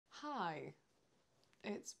Hi.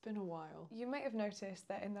 It's been a while. You may have noticed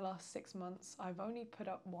that in the last 6 months I've only put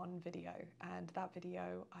up one video, and that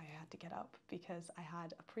video I had to get up because I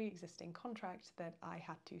had a pre-existing contract that I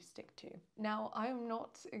had to stick to. Now, I'm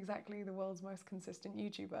not exactly the world's most consistent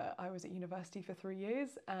YouTuber. I was at university for 3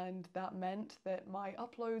 years, and that meant that my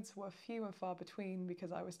uploads were few and far between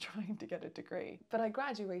because I was trying to get a degree. But I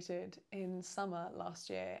graduated in summer last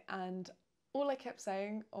year, and all I kept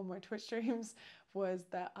saying on my Twitch streams was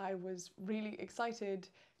that I was really excited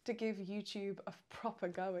to give YouTube a proper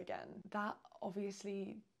go again. That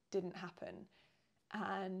obviously didn't happen,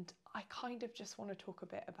 and I kind of just want to talk a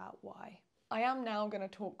bit about why. I am now going to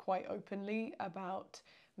talk quite openly about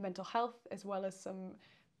mental health as well as some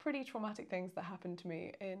pretty traumatic things that happened to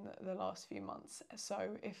me in the last few months.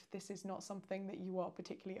 So if this is not something that you are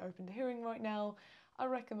particularly open to hearing right now, I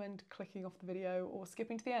recommend clicking off the video or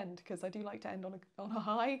skipping to the end, because I do like to end on a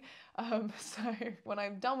high. So when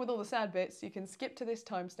I'm done with all the sad bits, you can skip to this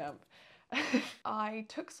timestamp. I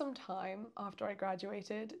took some time after I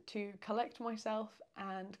graduated to collect myself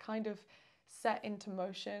and kind of set into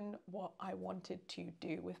motion what I wanted to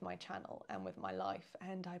do with my channel and with my life,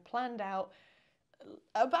 and I planned out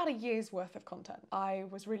about a year's worth of content. I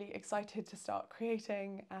was really excited to start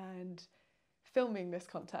creating and filming this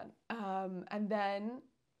content. And then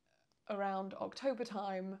around October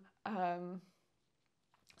time,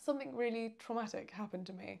 something really traumatic happened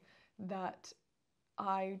to me that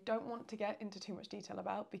I don't want to get into too much detail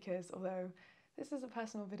about, because although this is a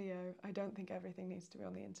personal video, I don't think everything needs to be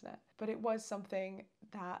on the internet. But it was something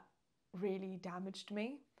that really damaged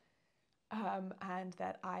me, and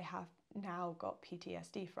that I have now got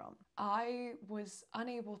PTSD from. I was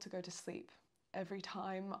unable to go to sleep. Every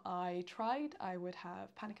time I tried, I would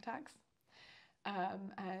have panic attacks,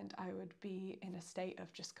 and I would be in a state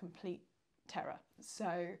of just complete terror.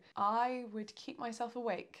 So I would keep myself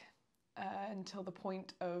awake until the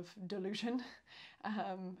point of delusion,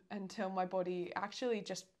 until my body actually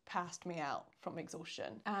just passed me out from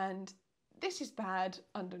exhaustion. And this is bad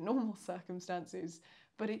under normal circumstances,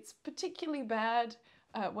 but it's particularly bad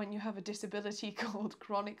when you have a disability called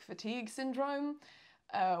chronic fatigue syndrome,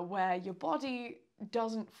 where your body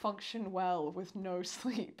doesn't function well with no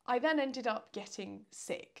sleep. I then ended up getting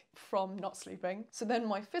sick from not sleeping, so then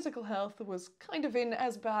my physical health was kind of in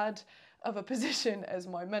as bad of a position as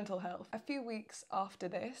my mental health. A few weeks after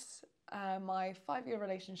this, my 5-year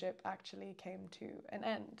relationship actually came to an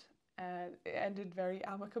end. It ended very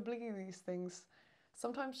amicably. These things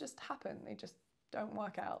sometimes just happen, they just don't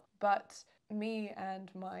work out. But me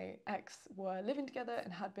and my ex were living together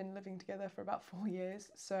and had been living together for about 4 years,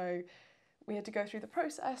 so we had to go through the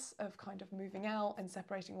process of kind of moving out and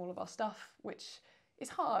separating all of our stuff, which is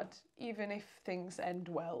hard, even if things end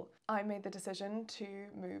well. I made the decision to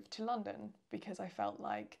move to London because I felt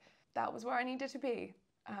like that was where I needed to be.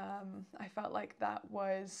 I felt like that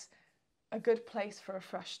was a good place for a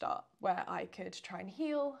fresh start, where I could try and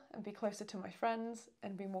heal and be closer to my friends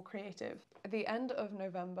and be more creative. At the end of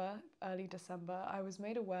November, early December, I was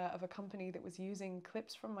made aware of a company that was using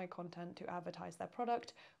clips from my content to advertise their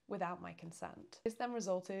product without my consent. This then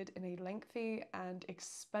resulted in a lengthy and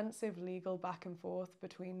expensive legal back and forth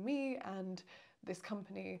between me and this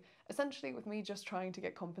company, essentially with me just trying to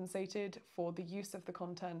get compensated for the use of the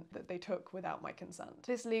content that they took without my consent.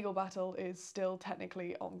 This legal battle is still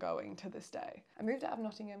technically ongoing to this day. I moved out of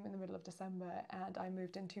Nottingham in the middle of December, and I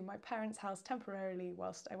moved into my parents' house temporarily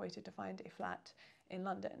whilst I waited to find a flat in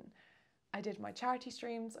London. I did my charity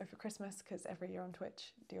streams over Christmas, because every year on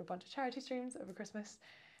Twitch I do a bunch of charity streams over Christmas,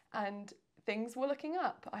 and things were looking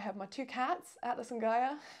up. I have my 2 cats, Atlas and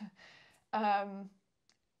Gaia,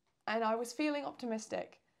 and I was feeling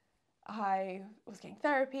optimistic. I was getting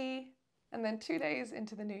therapy, and then 2 days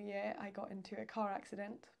into the new year, I got into a car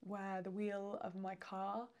accident where the wheel of my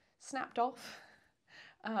car snapped off,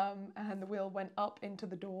 and the wheel went up into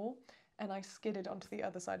the door, and I skidded onto the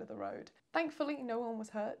other side of the road. Thankfully, no one was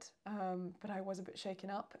hurt, but I was a bit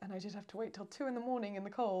shaken up, and I did have to wait till 2 in the morning in the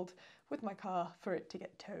cold with my car for it to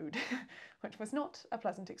get towed, which was not a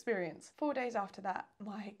pleasant experience. 4 days after that,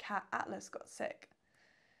 my cat Atlas got sick.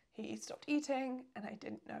 He stopped eating, and I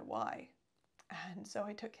didn't know why. And so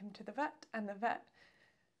I took him to the vet, and the vet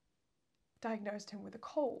diagnosed him with a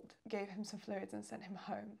cold, gave him some fluids and sent him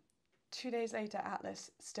home. 2 days later,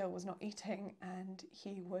 Atlas still was not eating, and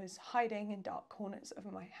he was hiding in dark corners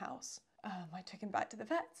of my house. I took him back to the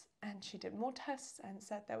vet, and she did more tests and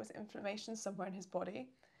said there was inflammation somewhere in his body.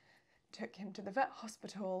 Took him to the vet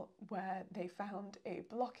hospital, where they found a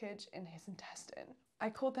blockage in his intestine. I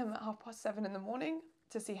called them at 7:30 in the morning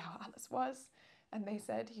to see how Atlas was, and they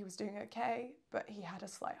said he was doing okay, but he had a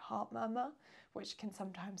slight heart murmur, which can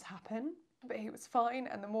sometimes happen. But he was fine,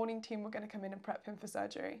 and the morning team were going to come in and prep him for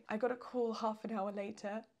surgery. I got a call half an hour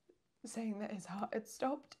later saying that his heart had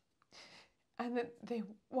stopped and that they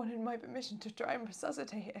wanted my permission to try and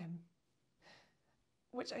resuscitate him,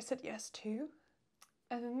 which I said yes to.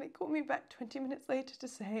 And then they called me back 20 minutes later to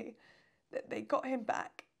say that they got him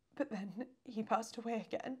back, but then he passed away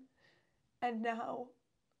again. And now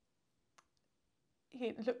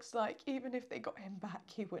it looks like even if they got him back,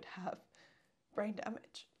 he would have brain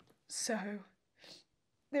damage. So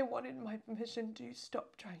they wanted my permission to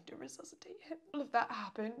stop trying to resuscitate him. All of that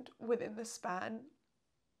happened within the span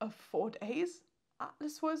of 4 days.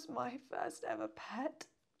 Atlas was my first ever pet.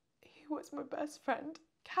 He was my best friend.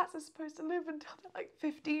 Cats are supposed to live until they're like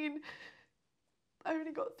 15. I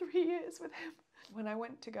only got 3 years with him. When I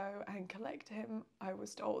went to go and collect him, I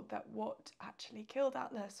was told that what actually killed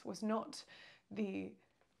Atlas was not the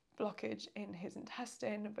blockage in his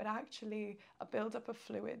intestine, but actually a buildup of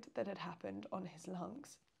fluid that had happened on his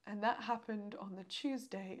lungs. And that happened on the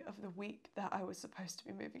Tuesday of the week that I was supposed to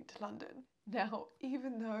be moving to London. Now,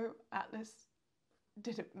 even though Atlas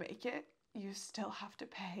didn't make it, you still have to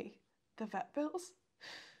pay the vet bills.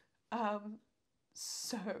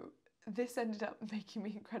 So this ended up making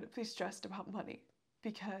me incredibly stressed about money,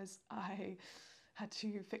 because I had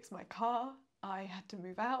to fix my car, I had to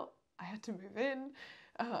move out, I had to move in,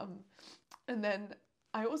 and then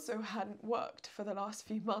I also hadn't worked for the last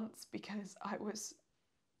few months because I was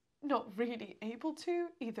not really able to,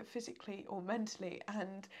 either physically or mentally.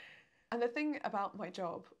 And the thing about my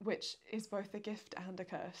job, which is both a gift and a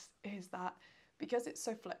curse, is that because it's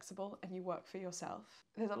so flexible and you work for yourself,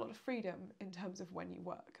 there's a lot of freedom in terms of when you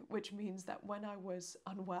work, which means that when I was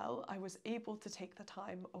unwell, I was able to take the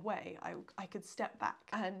time away. I could step back,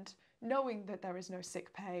 and knowing that there is no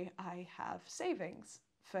sick pay, I have savings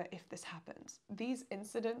for if this happens. These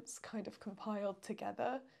incidents kind of compiled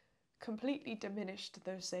together completely diminished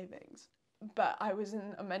those savings. But I was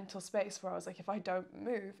in a mental space where I was like, if I don't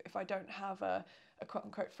move, if I don't have a quote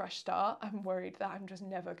unquote fresh start, I'm worried that I'm just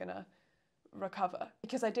never gonna recover,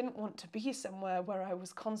 because I didn't want to be somewhere where I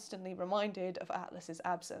was constantly reminded of Atlas's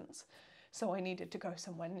absence. So I needed to go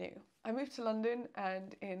somewhere new. I moved to London,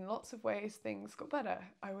 and in lots of ways things got better.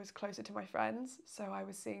 I was closer to my friends, so I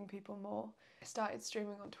was seeing people more. I started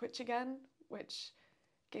streaming on Twitch again, which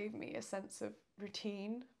gave me a sense of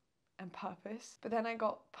routine and purpose. But then I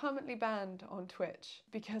got permanently banned on Twitch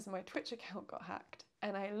because my Twitch account got hacked,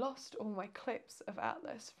 and I lost all my clips of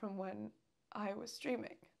Atlas from when I was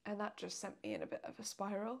streaming. And that just sent me in a bit of a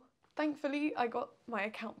spiral. Thankfully, I got my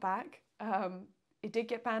account back. It did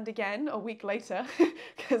get banned again a week later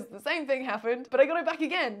because the same thing happened, but I got it back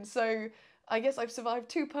again. So I guess I've survived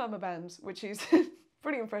 2 permabans, which is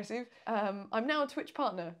pretty impressive. I'm now a Twitch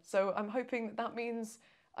partner, so I'm hoping that that means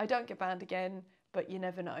I don't get banned again, but you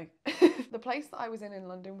never know. The place that I was in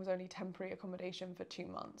London was only temporary accommodation for 2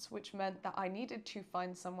 months, which meant that I needed to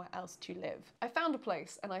find somewhere else to live. I found a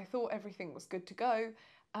place and I thought everything was good to go,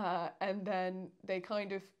 and then they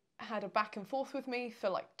kind of had a back and forth with me for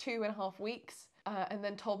like 2.5 weeks, and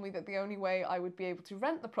then told me that the only way I would be able to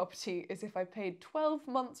rent the property is if I paid 12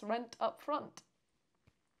 months rent up front.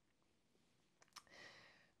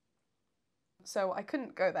 So I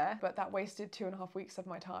couldn't go there, but that wasted 2.5 weeks of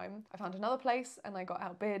my time. I found another place and I got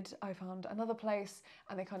outbid. I found another place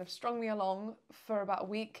and they kind of strung me along for about a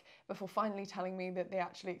week before finally telling me that they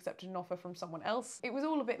actually accepted an offer from someone else. It was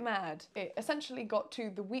all a bit mad. It essentially got to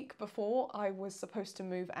the week before I was supposed to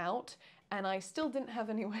move out and I still didn't have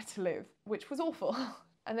anywhere to live, which was awful.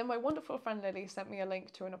 And then my wonderful friend Lily sent me a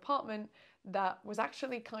link to an apartment that was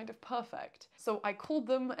actually kind of perfect. So I called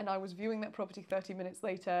them and I was viewing that property 30 minutes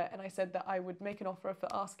later, and I said that I would make an offer for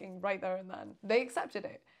asking right there and then. They accepted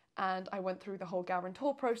it, and I went through the whole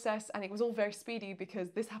guarantor process, and it was all very speedy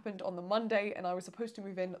because this happened on the Monday and I was supposed to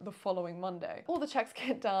move in the following Monday. All the checks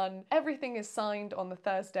get done, everything is signed on the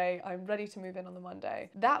Thursday, I'm ready to move in on the Monday.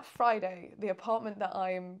 That Friday, the apartment that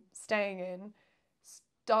I'm staying in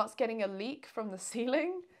starts getting a leak from the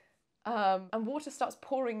ceiling. And water starts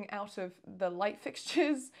pouring out of the light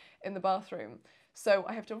fixtures in the bathroom. So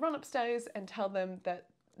I have to run upstairs and tell them that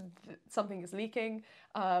something is leaking,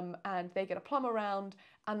 and they get a plumber around,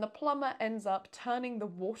 and the plumber ends up turning the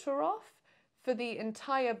water off for the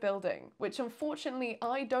entire building, which unfortunately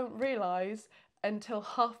I don't realise until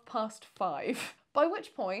 5:30. By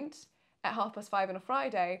which point, at 5:30 on a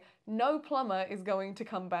Friday, no plumber is going to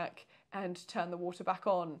come back and turn the water back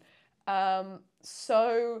on.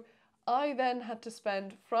 So I then had to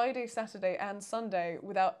spend Friday, Saturday and Sunday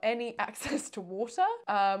without any access to water,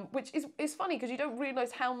 which is funny because you don't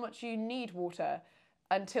realise how much you need water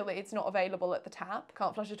until it's not available at the tap.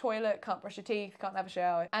 Can't flush a toilet, can't brush your teeth, can't have a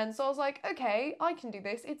shower. And so I was like, okay, I can do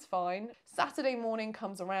this, it's fine. Saturday morning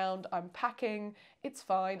comes around, I'm packing, it's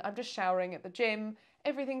fine, I'm just showering at the gym,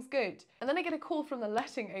 everything's good. And then I get a call from the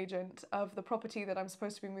letting agent of the property that I'm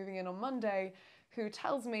supposed to be moving in on Monday, who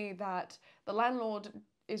tells me that the landlord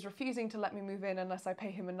is refusing to let me move in unless I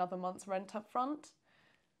pay him another month's rent up front.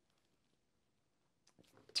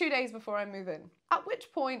 2 days before I move in. At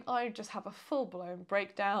which point I just have a full-blown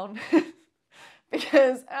breakdown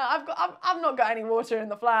because I've not got any water in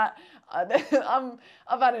the flat.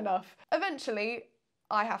 I've had enough. Eventually,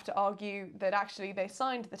 I have to argue that actually they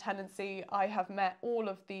signed the tenancy. I have met all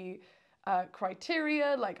of the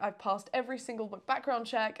criteria, like I've passed every single background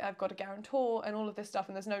check, I've got a guarantor and all of this stuff,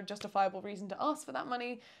 and there's no justifiable reason to ask for that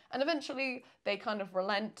money. And eventually they kind of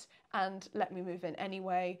relent and let me move in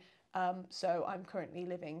anyway. So I'm currently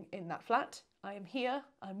living in that flat. I am here,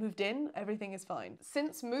 I moved in, everything is fine.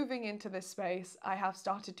 Since moving into this space, I have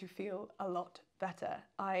started to feel a lot better.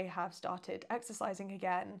 I have started exercising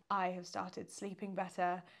again, I have started sleeping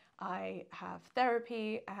better, I have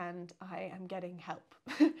therapy, and I am getting help,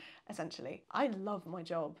 essentially. I love my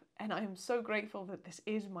job, and I am so grateful that this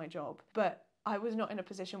is my job, but I was not in a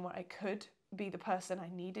position where I could be the person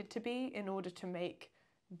I needed to be in order to make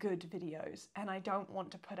good videos, and I don't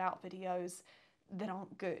want to put out videos that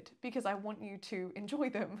aren't good because I want you to enjoy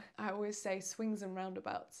them. I always say swings and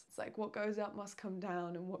roundabouts. It's like what goes up must come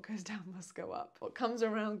down and what goes down must go up. What comes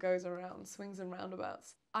around goes around, swings and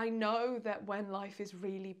roundabouts. I know that when life is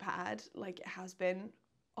really bad, like it has been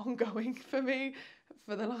ongoing for me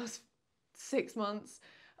for the last 6 months,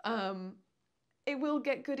 it will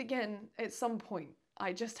get good again at some point.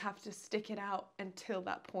 I just have to stick it out until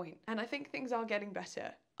that point. And I think things are getting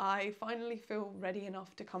better. I finally feel ready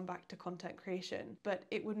enough to come back to content creation, but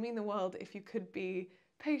it would mean the world if you could be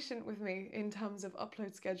patient with me in terms of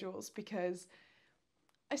upload schedules, because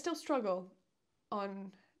I still struggle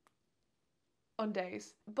on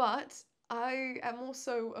days, but I am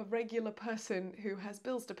also a regular person who has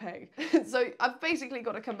bills to pay. So I've basically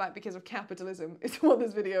got to come back because of capitalism is what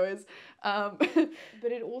this video is. But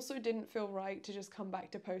it also didn't feel right to just come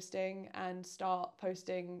back to posting and start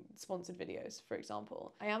posting sponsored videos, for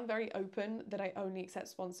example. I am very open that I only accept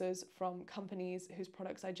sponsors from companies whose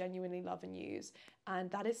products I genuinely love and use, and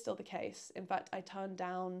that is still the case. In fact, I turned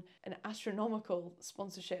down an astronomical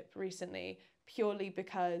sponsorship recently purely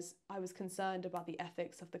because I was concerned about the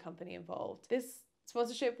ethics of the company involved. This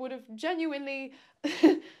sponsorship would have genuinely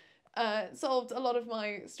solved a lot of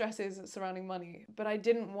my stresses surrounding money, but I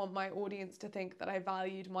didn't want my audience to think that I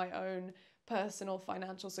valued my own personal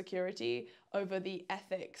financial security over the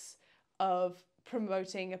ethics of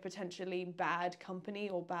promoting a potentially bad company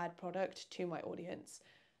or bad product to my audience,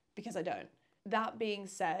 because I don't. That being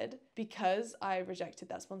said, because I rejected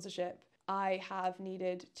that sponsorship, I have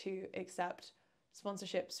needed to accept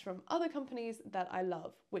sponsorships from other companies that I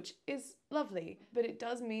love, which is lovely, but it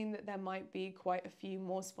does mean that there might be quite a few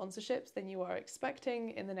more sponsorships than you are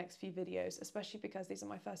expecting in the next few videos, especially because these are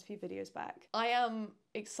my first few videos back. I am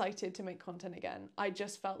excited to make content again. I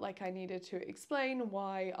just felt like I needed to explain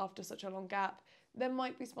why, after such a long gap, there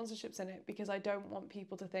might be sponsorships in it, because I don't want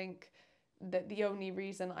people to think that the only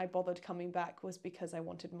reason I bothered coming back was because I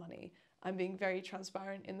wanted money. I'm being very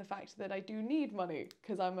transparent in the fact that I do need money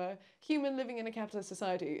because I'm a human living in a capitalist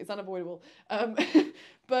society. It's unavoidable.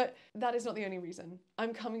 But that is not the only reason.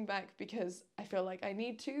 I'm coming back because I feel like I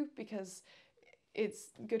need to, because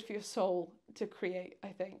it's good for your soul to create, I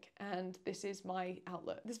think, and this is my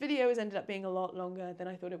outlet. This video has ended up being a lot longer than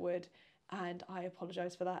I thought it would, and I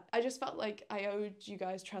apologize for that. I just felt like I owed you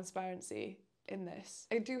guys transparency in this.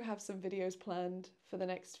 I do have some videos planned for the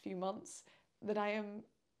next few months that I am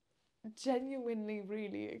genuinely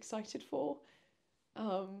really excited for,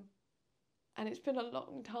 and it's been a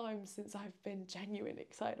long time since I've been genuinely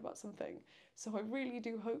excited about something, so I really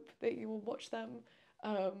do hope that you will watch them,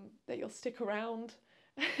 that you'll stick around,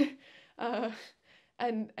 and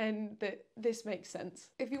that this makes sense.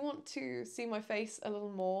 If you want to see my face a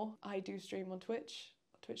little more, I do stream on Twitch,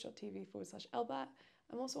 twitch.tv/Ellbat.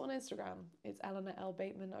 I'm also on Instagram. It's Eleanor L.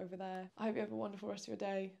 Bateman over there. I hope you have a wonderful rest of your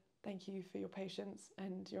day. Thank you for your patience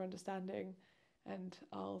and your understanding, and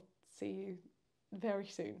I'll see you very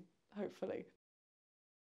soon, hopefully.